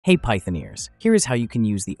Hey Pythoneers, here is how you can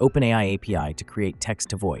use the OpenAI API to create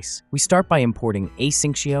text-to-voice. We start by importing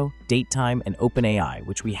asyncio, datetime, and OpenAI,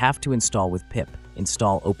 which we have to install with pip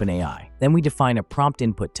install OpenAI. Then we define a prompt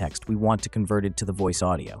input text we want to convert it to the voice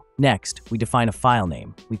audio. Next, we define a file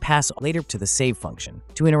name. We pass later to the save function.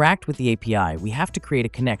 To interact with the API, we have to create a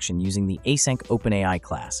connection using the async OpenAI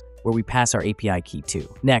class, where we pass our API key to.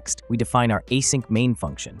 Next, we define our async main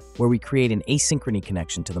function, where we create an asynchrony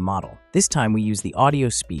connection to the model. This time we use the audio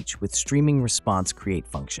speech with streaming response create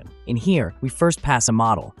function. In here, we first pass a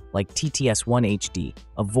model, like TTS1HD,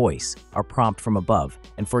 a voice, our prompt from above,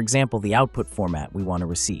 and for example the output format we want to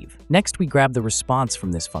receive. Next, we grab the response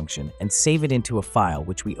from this function and save it into a file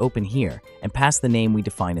which we open here and pass the name we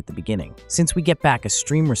define at the beginning. Since we get back a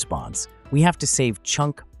stream response, we have to save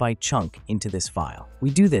chunk by chunk into this file. We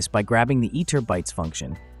do this by grabbing the eterbytes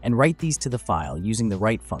function and write these to the file using the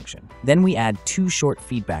write function. Then we add two short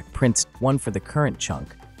feedback prints, one for the current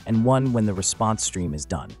chunk and one when the response stream is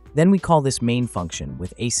done. Then we call this main function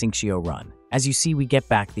with asyncio run. As you see, we get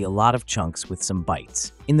back the a lot of chunks with some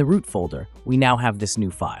bytes. In the root folder, we now have this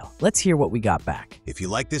new file. Let's hear what we got back. If you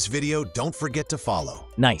like this video, don't forget to follow.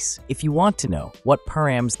 Nice. If you want to know what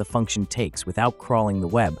params the function takes without crawling the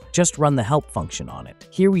web, just run the help function on it.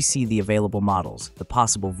 Here we see the available models, the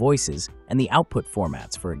possible voices, and the output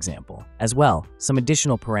formats, for example. As well, some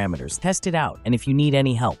additional parameters. Test it out, and if you need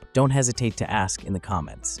any help, don't hesitate to ask in the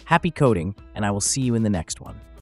comments. Happy coding, and I will see you in the next one.